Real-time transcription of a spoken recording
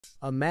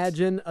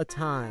Imagine a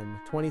time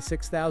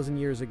 26,000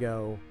 years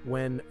ago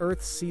when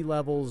Earth's sea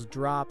levels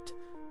dropped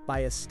by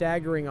a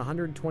staggering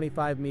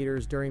 125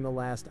 meters during the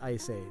last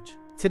ice age.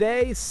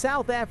 Today,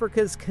 South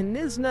Africa's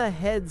Knysna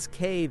Heads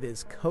Cave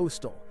is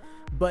coastal,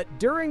 but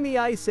during the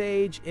ice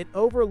age, it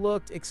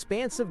overlooked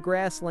expansive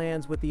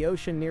grasslands with the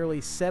ocean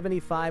nearly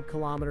 75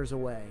 kilometers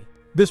away.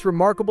 This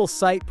remarkable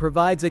site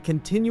provides a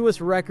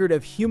continuous record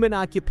of human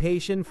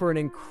occupation for an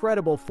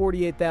incredible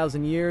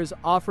 48,000 years,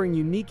 offering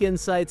unique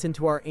insights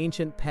into our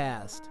ancient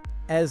past.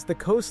 As the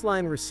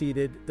coastline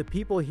receded, the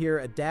people here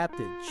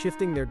adapted,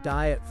 shifting their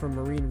diet from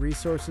marine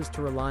resources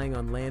to relying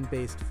on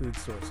land-based food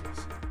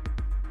sources.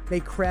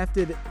 They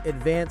crafted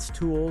advanced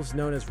tools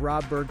known as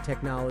Robberg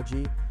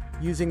technology,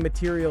 using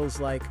materials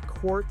like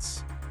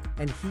quartz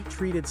and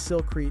heat-treated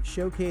silkcrete,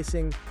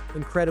 showcasing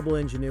incredible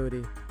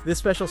ingenuity. This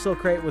special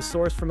silkcrete was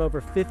sourced from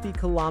over 50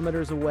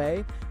 kilometers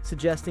away,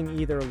 suggesting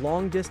either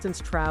long-distance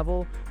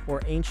travel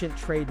or ancient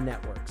trade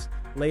networks.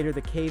 Later,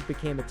 the cave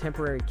became a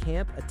temporary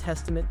camp, a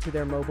testament to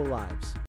their mobile lives.